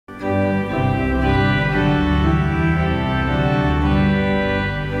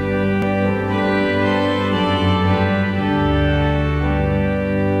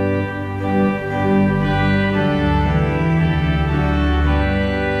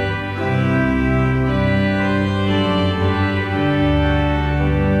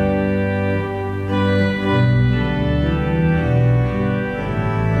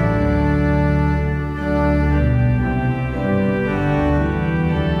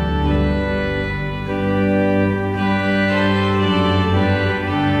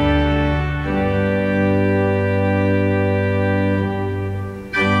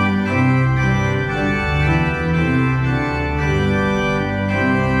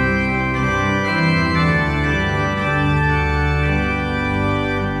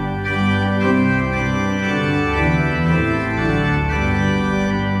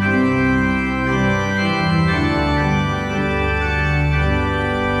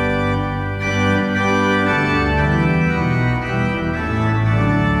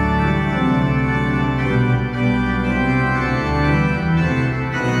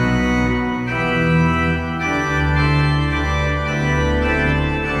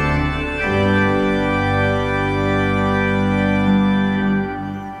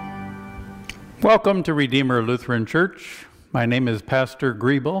Welcome to Redeemer Lutheran Church. My name is Pastor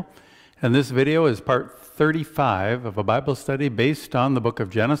Griebel, and this video is part 35 of a Bible study based on the book of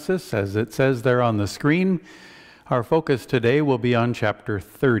Genesis, as it says there on the screen. Our focus today will be on chapter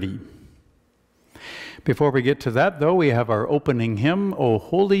 30. Before we get to that, though, we have our opening hymn, O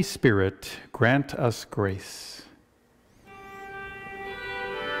Holy Spirit, Grant Us Grace.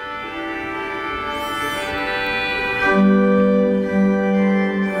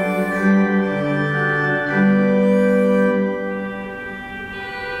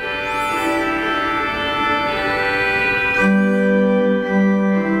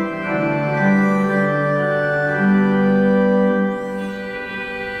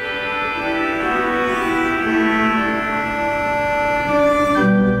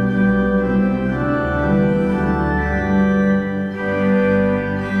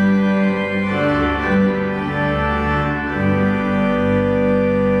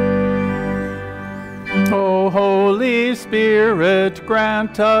 Spirit,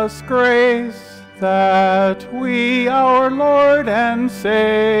 grant us grace, that we, our Lord and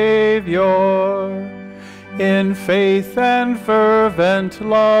Savior, in faith and fervent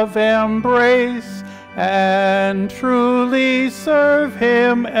love embrace, and truly serve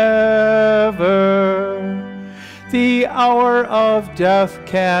Him ever. The hour of death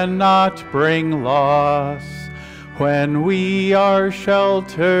cannot bring loss, when we are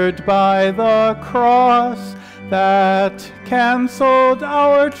sheltered by the cross that canceled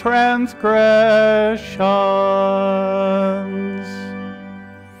our transgressions.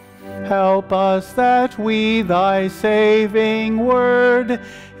 Help us that we thy saving word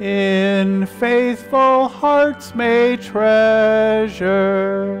in faithful hearts may treasure.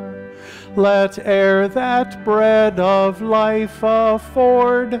 Let ere that bread of life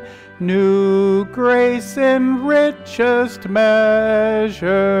afford new grace in richest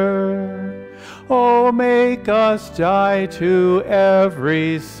measure. Oh, make us die to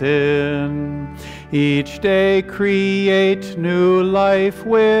every sin. Each day create new life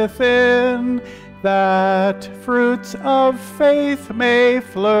within, that fruits of faith may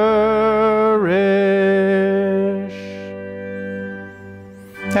flourish.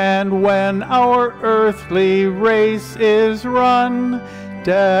 And when our earthly race is run,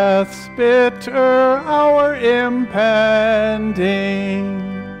 death's bitter hour impending,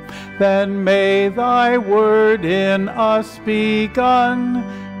 then may thy word in us begun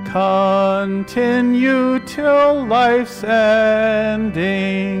continue till life's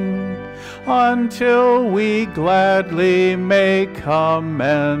ending, until we gladly may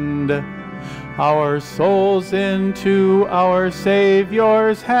commend our souls into our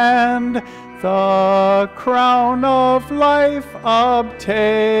Savior's hand, the crown of life obtaining.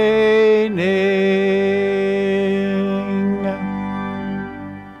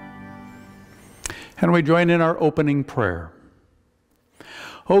 And we join in our opening prayer.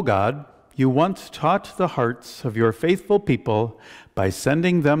 O God, you once taught the hearts of your faithful people by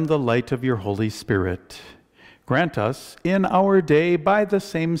sending them the light of your Holy Spirit. Grant us, in our day, by the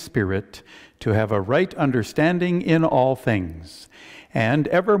same Spirit, to have a right understanding in all things, and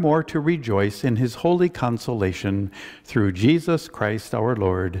evermore to rejoice in his holy consolation, through Jesus Christ our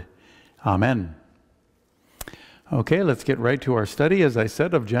Lord. Amen. Okay, let's get right to our study, as I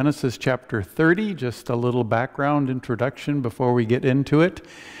said, of Genesis chapter 30. Just a little background introduction before we get into it.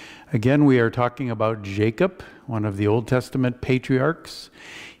 Again, we are talking about Jacob, one of the Old Testament patriarchs.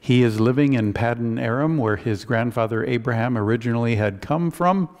 He is living in Paddan Aram, where his grandfather Abraham originally had come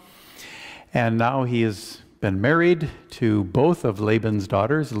from. And now he has been married to both of Laban's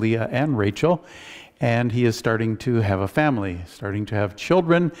daughters, Leah and Rachel. And he is starting to have a family, starting to have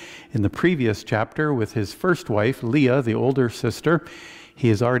children. In the previous chapter, with his first wife, Leah, the older sister, he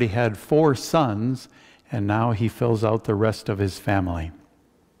has already had 4 sons, and now he fills out the rest of his family.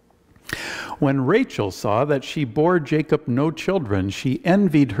 When Rachel saw that she bore Jacob no children, she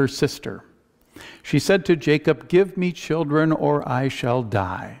envied her sister. She said to Jacob, "Give me children, or I shall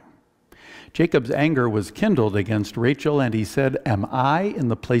die." Jacob's anger was kindled against Rachel, and he said, "Am I in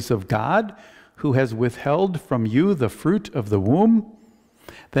the place of God, who has withheld from you the fruit of the womb?"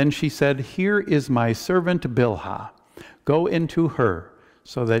 Then she said, "Here is my servant Bilhah. Go into her,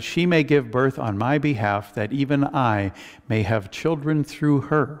 so that she may give birth on my behalf, that even I may have children through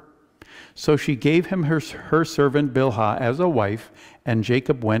her." So she gave him her servant Bilhah as a wife, and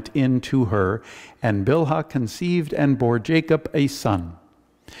Jacob went in to her, and Bilhah conceived and bore Jacob a son.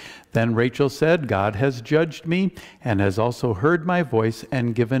 Then Rachel said, "God has judged me, and has also heard my voice,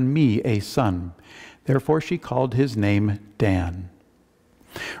 and given me a son." Therefore she called his name Dan.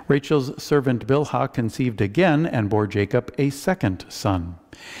 Rachel's servant Bilhah conceived again, and bore Jacob a second son.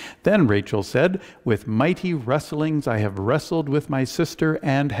 Then Rachel said, "With mighty wrestlings I have wrestled with my sister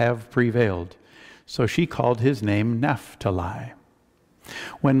and have prevailed." So she called his name Naphtali.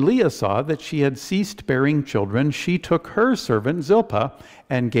 When Leah saw that she had ceased bearing children, she took her servant Zilpah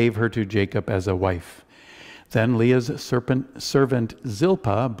and gave her to Jacob as a wife. Then Leah's servant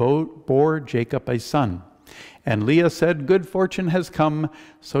Zilpah bore Jacob a son. And Leah said, "Good fortune has come,"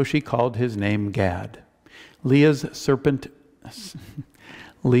 so she called his name Gad. Leah's servant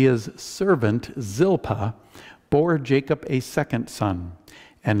Zilpah bore Jacob a second son.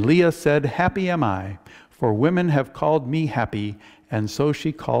 And Leah said, "Happy am I, for women have called me happy," and so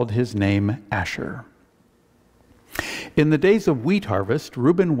she called his name Asher. In the days of wheat harvest,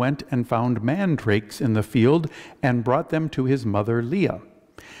 Reuben went and found mandrakes in the field and brought them to his mother Leah.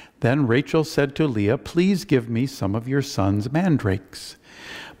 Then Rachel said to Leah, "Please give me some of your son's mandrakes."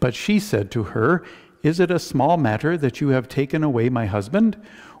 But she said to her, "Is it a small matter that you have taken away my husband?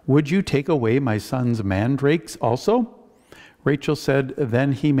 Would you take away my son's mandrakes also?" Rachel said,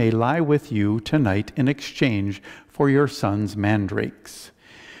 "Then he may lie with you tonight in exchange for your son's mandrakes."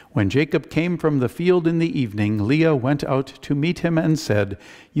 When Jacob came from the field in the evening, Leah went out to meet him and said,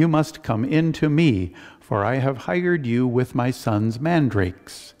 "You must come in to me, for I have hired you with my son's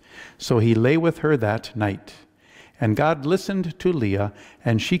mandrakes." So he lay with her that night. And God listened to Leah,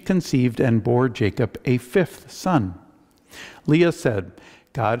 and she conceived and bore Jacob a fifth son. Leah said,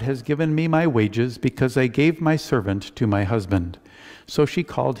 "God has given me my wages because I gave my servant to my husband." So she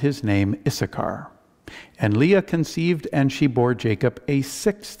called his name Issachar. And Leah conceived, and she bore Jacob a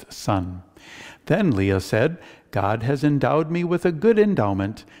sixth son. Then Leah said, "God has endowed me with a good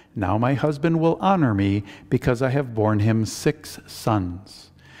endowment. Now my husband will honor me because I have borne him 6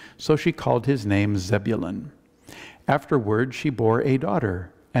 sons." So she called his name Zebulun. Afterward she bore a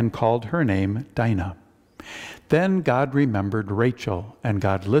daughter and called her name Dinah. Then God remembered Rachel, and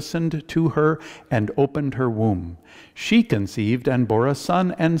God listened to her and opened her womb. She conceived and bore a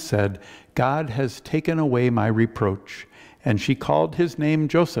son and said, "God has taken away my reproach." And she called his name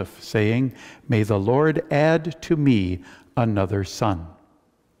Joseph, saying, "May the Lord add to me another son."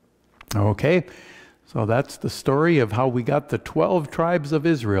 Okay, so that's the story of how we got the 12 tribes of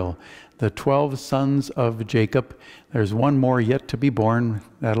Israel, the 12 sons of Jacob. There's one more yet to be born.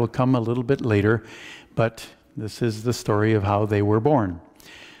 That'll come a little bit later, but this is the story of how they were born.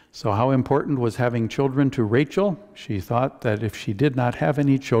 So how important was having children to Rachel? She thought that if she did not have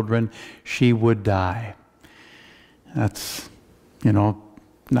any children, she would die. That's,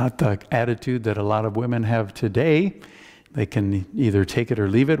 not the attitude that a lot of women have today. They can either take it or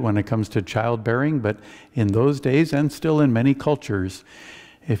leave it when it comes to childbearing, but in those days, and still in many cultures,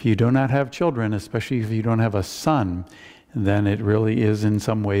 if you do not have children, especially if you don't have a son, then it really is in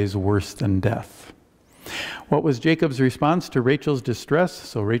some ways worse than death. What was Jacob's response to Rachel's distress?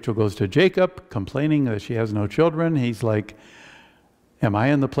 So Rachel goes to Jacob, complaining that she has no children. He's like, "Am I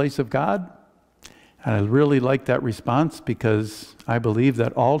in the place of God?" And I really like that response because I believe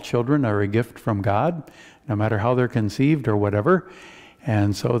that all children are a gift from God, no matter how they're conceived or whatever.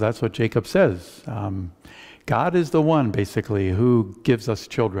 And so that's what Jacob says. God is the one, basically, who gives us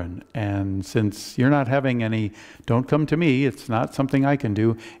children. And since you're not having any, don't come to me. It's not something I can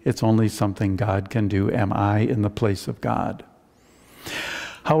do. It's only something God can do. Am I in the place of God?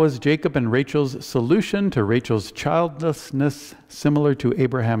 How was Jacob and Rachel's solution to Rachel's childlessness similar to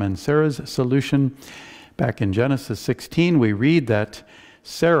Abraham and Sarah's solution? Back in Genesis 16, we read that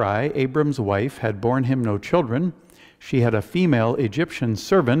Sarai, Abram's wife, had borne him no children. She had a female Egyptian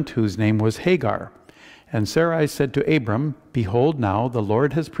servant whose name was Hagar. And Sarai said to Abram, "Behold, now the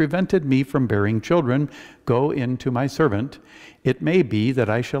Lord has prevented me from bearing children. Go in to my servant. It may be that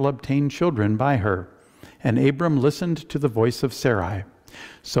I shall obtain children by her." And Abram listened to the voice of Sarai.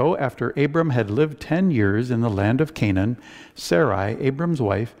 So after Abram had lived 10 years in the land of Canaan, Sarai, Abram's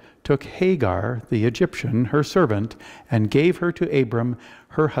wife, took Hagar, the Egyptian, her servant, and gave her to Abram,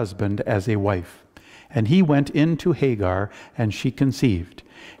 her husband, as a wife. And he went in to Hagar, and she conceived.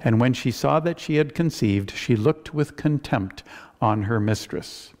 And when she saw that she had conceived, she looked with contempt on her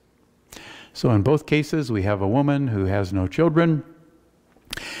mistress. So in both cases, we have a woman who has no children.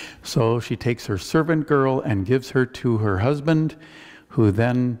 So she takes her servant girl and gives her to her husband, who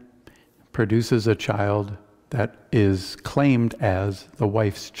then produces a child that is claimed as the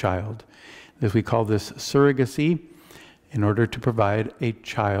wife's child. We call this surrogacy, in order to provide a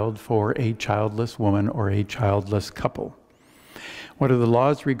child for a childless woman or a childless couple. What are the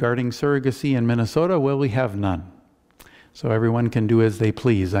laws regarding surrogacy in Minnesota? Well, we have none. So everyone can do as they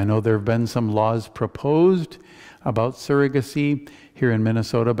please. I know there have been some laws proposed about surrogacy here in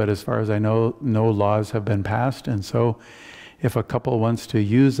Minnesota, but as far as I know, no laws have been passed. And so if a couple wants to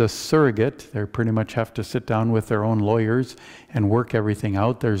use a surrogate, they pretty much have to sit down with their own lawyers and work everything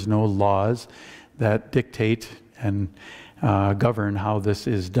out. There's no laws that dictate and govern how this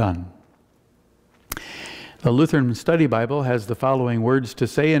is done. The Lutheran Study Bible has the following words to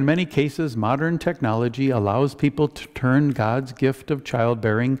say: in many cases, modern technology allows people to turn God's gift of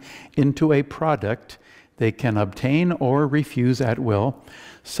childbearing into a product they can obtain or refuse at will.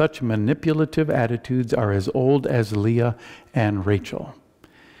 Such manipulative attitudes are as old as Leah and Rachel.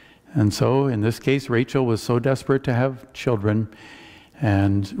 And so, in this case, Rachel was so desperate to have children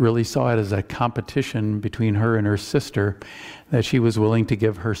and really saw it as a competition between her and her sister that she was willing to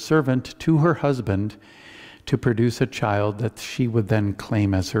give her servant to her husband to produce a child that she would then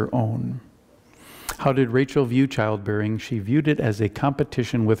claim as her own. How did Rachel view childbearing? She viewed it as a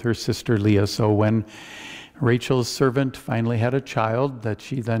competition with her sister Leah. So when Rachel's servant finally had a child that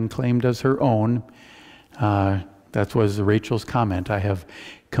she then claimed as her own, that was Rachel's comment. I have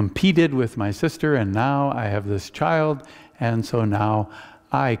competed with my sister, and now I have this child, and so now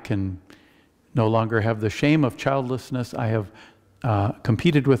I can no longer have the shame of childlessness. I have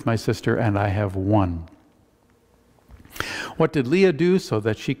competed with my sister, and I have won. What did Leah do so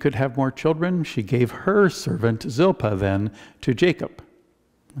that she could have more children? She gave her servant Zilpah then to Jacob.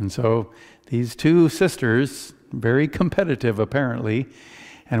 And so these two sisters, very competitive apparently,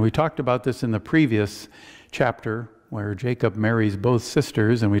 and we talked about this in the previous chapter where Jacob marries both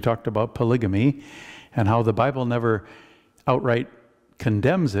sisters, and we talked about polygamy and how the Bible never outright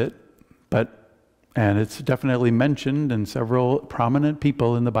condemns it, and it's definitely mentioned, and several prominent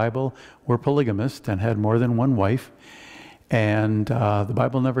people in the Bible were polygamists and had more than one wife. And the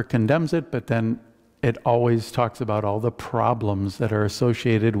Bible never condemns it, but then it always talks about all the problems that are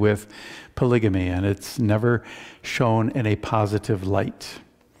associated with polygamy, and it's never shown in a positive light.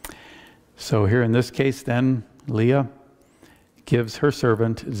 So here in this case then, Leah gives her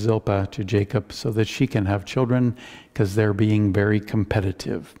servant Zilpah to Jacob so that she can have children, because they're being very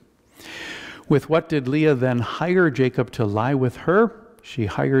competitive. With what did Leah then hire Jacob to lie with her? She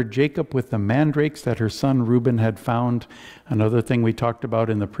hired Jacob with the mandrakes that her son Reuben had found. Another thing we talked about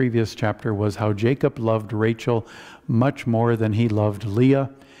in the previous chapter was how Jacob loved Rachel much more than he loved Leah.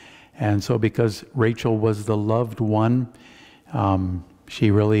 And so because Rachel was the loved one, she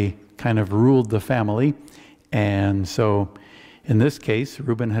really kind of ruled the family. And so in this case,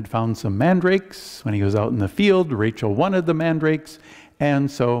 Reuben had found some mandrakes when he was out in the field. Rachel wanted the mandrakes. And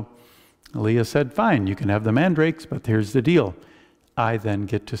so Leah said, fine, you can have the mandrakes, but here's the deal. I then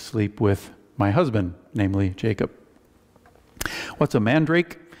get to sleep with my husband, namely Jacob. What's a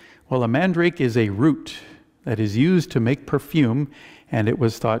mandrake? Well, a mandrake is a root that is used to make perfume, and it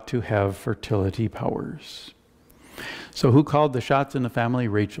was thought to have fertility powers. So who called the shots in the family?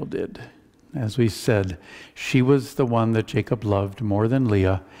 Rachel did. As we said, she was the one that Jacob loved more than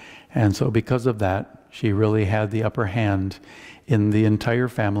Leah, and so because of that, she really had the upper hand in the entire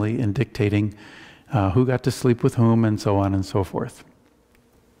family in dictating who got to sleep with whom, and so on and so forth.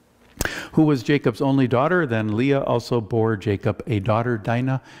 Who was Jacob's only daughter? Then Leah also bore Jacob a daughter,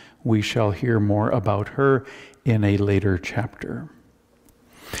 Dinah. We shall hear more about her in a later chapter.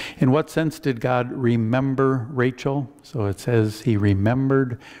 In what sense did God remember Rachel? So it says he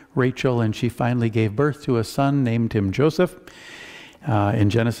remembered Rachel, and she finally gave birth to a son, named him Joseph. In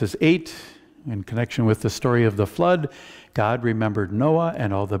Genesis 8, in connection with the story of the flood, God remembered Noah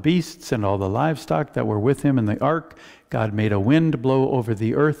and all the beasts and all the livestock that were with him in the ark. God made a wind blow over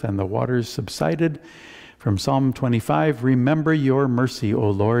the earth, and the waters subsided. From Psalm 25, remember your mercy, O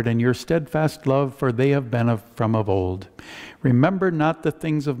Lord, and your steadfast love, for they have been from of old. Remember not the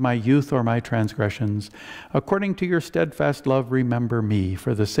things of my youth or my transgressions. According to your steadfast love, remember me,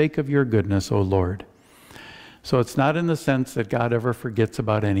 for the sake of your goodness, O Lord. So it's not in the sense that God ever forgets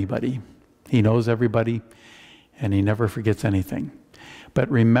about anybody. He knows everybody, and he never forgets anything. But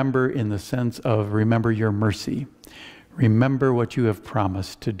remember in the sense of remember your mercy. Remember what you have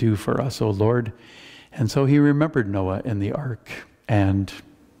promised to do for us, O Lord. And so he remembered Noah in the ark and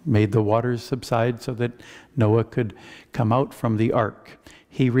made the waters subside so that Noah could come out from the ark.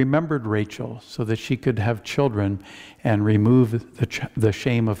 He remembered Rachel so that she could have children and remove the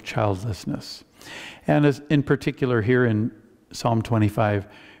shame of childlessness. And as in particular here in Psalm 25,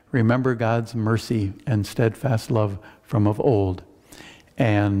 remember God's mercy and steadfast love from of old.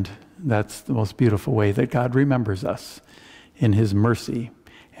 And that's the most beautiful way that God remembers us, in his mercy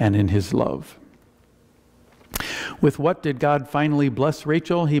and in his love. With what did God finally bless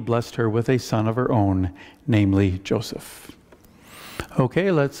Rachel? He blessed her with a son of her own, namely Joseph.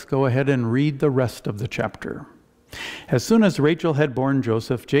 Okay, let's go ahead and read the rest of the chapter. As soon as Rachel had borne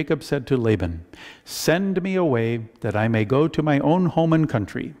Joseph, Jacob said to Laban, "Send me away, that I may go to my own home and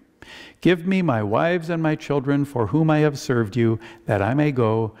country. Give me my wives and my children for whom I have served you, that I may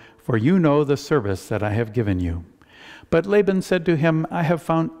go, for you know the service that I have given you." But Laban said to him,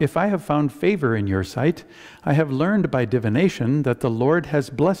 "If I have found favor in your sight, I have learned by divination that the Lord has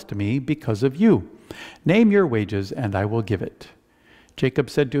blessed me because of you. Name your wages, and I will give it." Jacob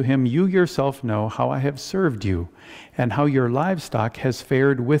said to him, "You yourself know how I have served you, and how your livestock has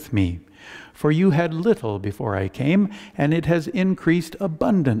fared with me. For you had little before I came, and it has increased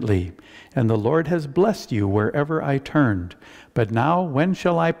abundantly, and the Lord has blessed you wherever I turned. But now when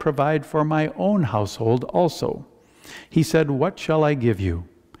shall I provide for my own household also?" He said, "What shall I give you?"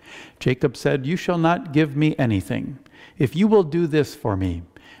 Jacob said, "You shall not give me anything. If you will do this for me,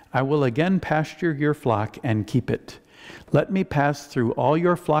 I will again pasture your flock and keep it. Let me pass through all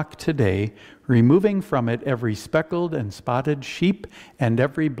your flock today, removing from it every speckled and spotted sheep and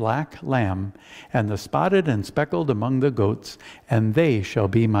every black lamb, and the spotted and speckled among the goats, and they shall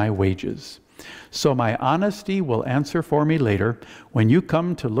be my wages. So my honesty will answer for me later, when you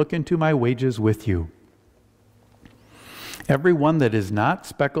come to look into my wages with you. Every one that is not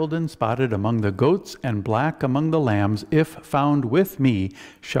speckled and spotted among the goats and black among the lambs, if found with me,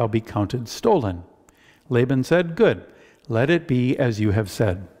 shall be counted stolen." Laban said, "Good, let it be as you have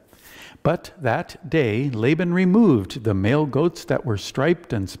said." But that day Laban removed the male goats that were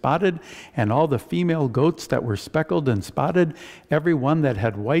striped and spotted, and all the female goats that were speckled and spotted, every one that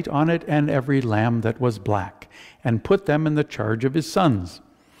had white on it, and every lamb that was black, and put them in the charge of his sons.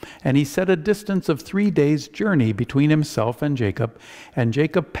 And he set a distance of 3 days' journey between himself and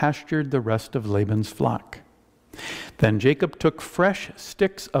Jacob pastured the rest of Laban's flock. Then Jacob took fresh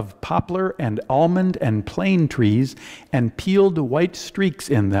sticks of poplar and almond and plane trees and peeled white streaks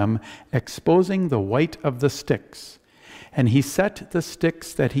in them, exposing the white of the sticks. And he set the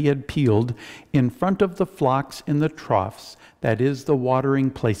sticks that he had peeled in front of the flocks in the troughs, that is, the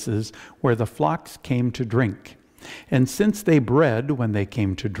watering places where the flocks came to drink. And since they bred when they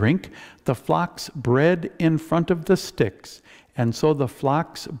came to drink, the flocks bred in front of the sticks, and so the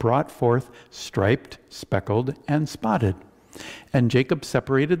flocks brought forth striped, speckled, and spotted. And Jacob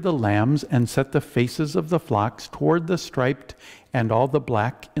separated the lambs and set the faces of the flocks toward the striped and all the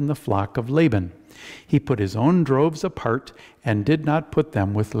black in the flock of Laban. He put his own droves apart and did not put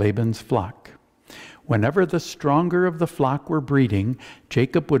them with Laban's flock. Whenever the stronger of the flock were breeding,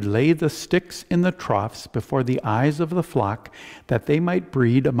 Jacob would lay the sticks in the troughs before the eyes of the flock, that they might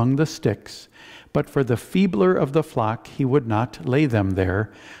breed among the sticks. But for the feebler of the flock he would not lay them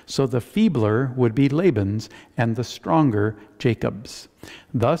there, so the feebler would be Laban's, and the stronger Jacob's.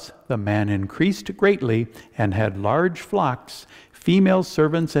 Thus the man increased greatly, and had large flocks, female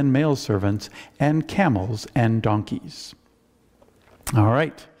servants and male servants, and camels and donkeys. All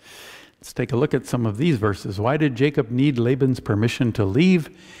right. Let's take a look at some of these verses. Why did Jacob need Laban's permission to leave?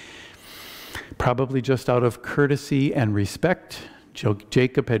 Probably just out of courtesy and respect.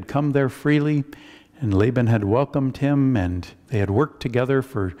 Jacob had come there freely, and Laban had welcomed him, and they had worked together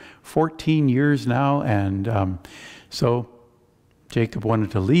for 14 years now, and so Jacob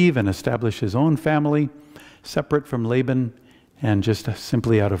wanted to leave and establish his own family, separate from Laban, and just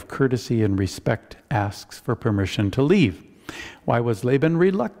simply out of courtesy and respect asks for permission to leave. Why was Laban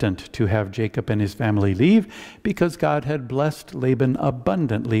reluctant to have Jacob and his family leave? Because God had blessed Laban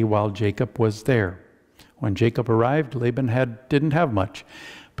abundantly while Jacob was there. When Jacob arrived, Laban didn't have much,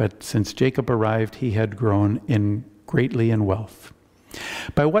 but since Jacob arrived, he had grown greatly in wealth.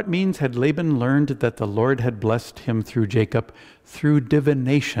 By what means had Laban learned that the Lord had blessed him through Jacob? Through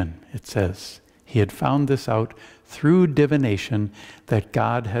divination, it says. He had found this out through divination, that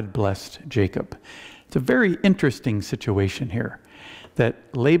God had blessed Jacob. It's a very interesting situation here,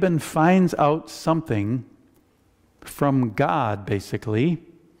 that Laban finds out something from God, basically,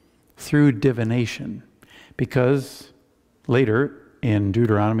 through divination. Because later in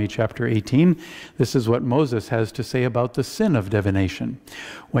Deuteronomy chapter 18, this is what Moses has to say about the sin of divination.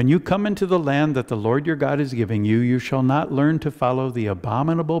 "When you come into the land that the Lord your God is giving you, you shall not learn to follow the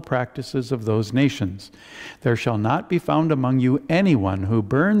abominable practices of those nations. There shall not be found among you anyone who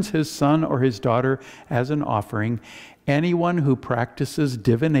burns his son or his daughter as an offering, anyone who practices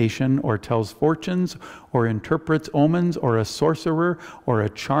divination or tells fortunes or interprets omens, or a sorcerer or a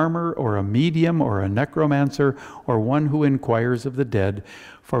charmer or a medium or a necromancer or one who inquires of the dead.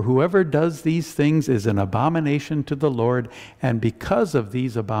 For whoever does these things is an abomination to the Lord, and because of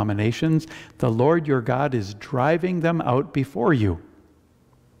these abominations, the Lord your God is driving them out before you."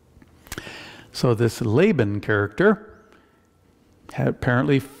 So this Laban character had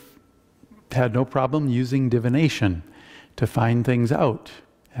apparently had no problem using divination to find things out.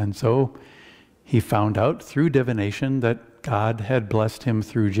 And so he found out through divination that God had blessed him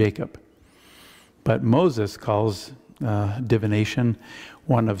through Jacob. But Moses calls divination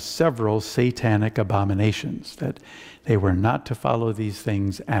one of several satanic abominations, that they were not to follow these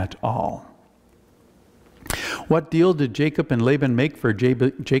things at all. What deal did Jacob and Laban make for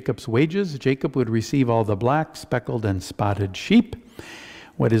Jacob's wages? Jacob would receive all the black, speckled, and spotted sheep.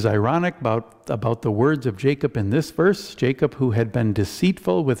 What is ironic about the words of Jacob in this verse, Jacob, who had been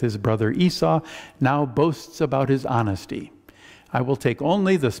deceitful with his brother Esau, now boasts about his honesty. I will take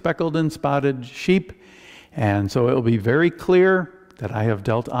only the speckled and spotted sheep, and so it will be very clear that I have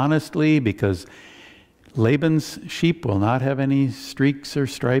dealt honestly, because Laban's sheep will not have any streaks or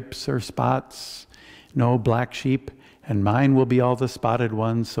stripes or spots, no black sheep, and mine will be all the spotted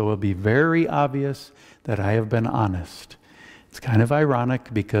ones, so it will be very obvious that I have been honest. It's kind of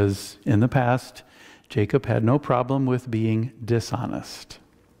ironic because in the past, Jacob had no problem with being dishonest.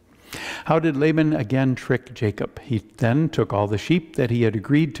 How did Laban again trick Jacob? He then took all the sheep that he had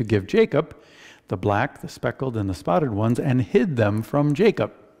agreed to give Jacob, the black, the speckled, and the spotted ones, and hid them from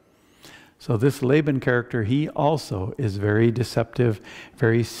Jacob. So this Laban character, he also is very deceptive,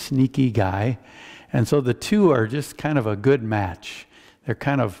 very sneaky guy. And so the two are just kind of a good match.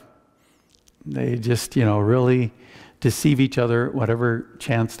 They just, really deceive each other whatever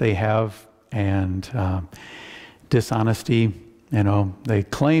chance they have. And dishonesty, they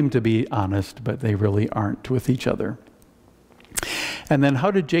claim to be honest, but they really aren't with each other. And then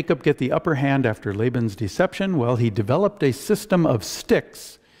how did Jacob get the upper hand after Laban's deception? Well, he developed a system of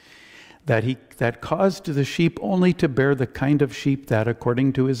sticks that caused the sheep only to bear the kind of sheep that,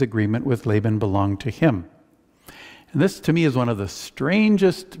 according to his agreement with Laban, belonged to him. And this, to me, is one of the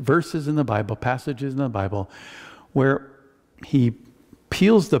strangest verses in the Bible, passages in the Bible, where he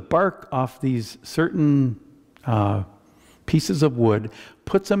peels the bark off these certain pieces of wood,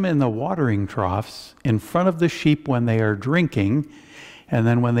 puts them in the watering troughs in front of the sheep when they are drinking, and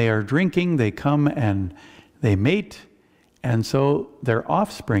then when they are drinking, they come and they mate. And so their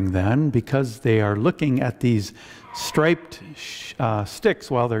offspring then, because they are looking at these striped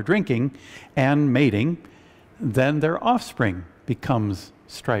sticks while they're drinking and mating, then their offspring becomes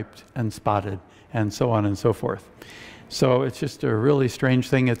striped and spotted, and so on and so forth. So it's just a really strange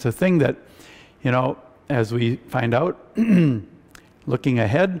thing. It's a thing that, as we find out, looking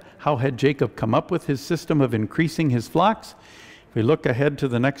ahead, how had Jacob come up with his system of increasing his flocks? If we look ahead to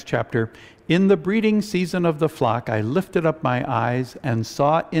the next chapter, in the breeding season of the flock, I lifted up my eyes and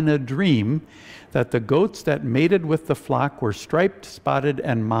saw in a dream that the goats that mated with the flock were striped, spotted,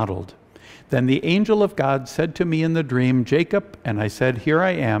 and mottled. Then the angel of God said to me in the dream, Jacob, and I said, here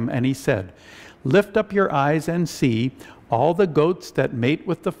I am. And he said, lift up your eyes and see, all the goats that mate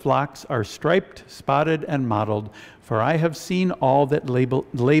with the flocks are striped, spotted, and mottled, for I have seen all that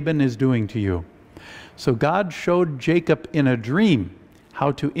Laban is doing to you. So God showed Jacob in a dream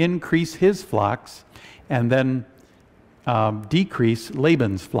how to increase his flocks and then decrease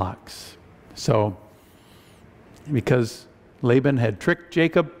Laban's flocks. So because Laban had tricked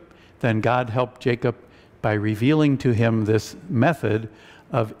Jacob, then God helped Jacob by revealing to him this method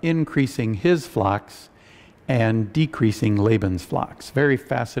of increasing his flocks and decreasing Laban's flocks. Very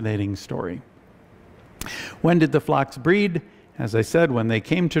fascinating story. When did the flocks breed? As I said, when they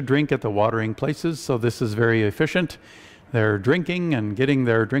came to drink at the watering places, so this is very efficient. They're drinking and getting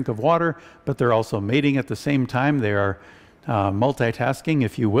their drink of water, but they're also mating at the same time. They are multitasking,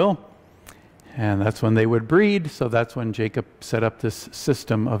 if you will. And that's when they would breed, so that's when Jacob set up this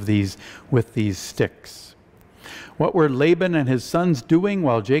system of these with these sticks. What were Laban and his sons doing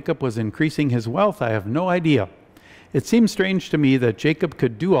while Jacob was increasing his wealth? I have no idea. It seems strange to me that Jacob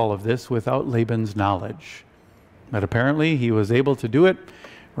could do all of this without Laban's knowledge. But apparently he was able to do it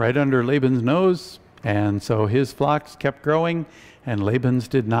right under Laban's nose, and so his flocks kept growing and Laban's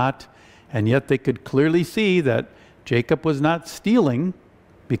did not. And yet they could clearly see that Jacob was not stealing,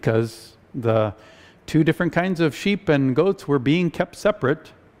 because the two different kinds of sheep and goats were being kept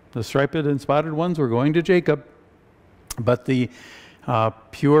separate. The striped and spotted ones were going to Jacob, but the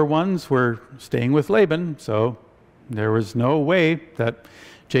pure ones were staying with Laban, so there was no way that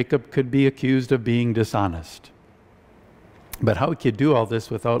Jacob could be accused of being dishonest. But how he could do all this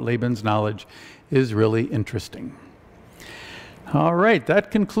without Laban's knowledge is really interesting. All right,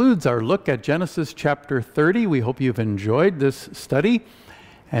 that concludes our look at Genesis chapter 30. We hope you've enjoyed this study.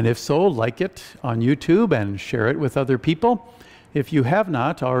 And if so, like it on YouTube and share it with other people. If you have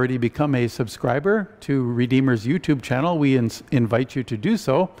not already become a subscriber to Redeemer's YouTube channel, we invite you to do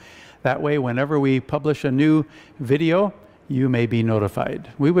so. That way, whenever we publish a new video, you may be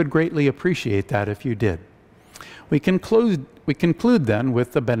notified. We would greatly appreciate that if you did. We conclude then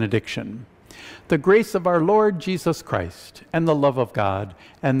with the benediction. The grace of our Lord Jesus Christ, and the love of God,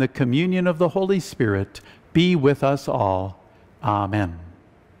 and the communion of the Holy Spirit be with us all. Amen.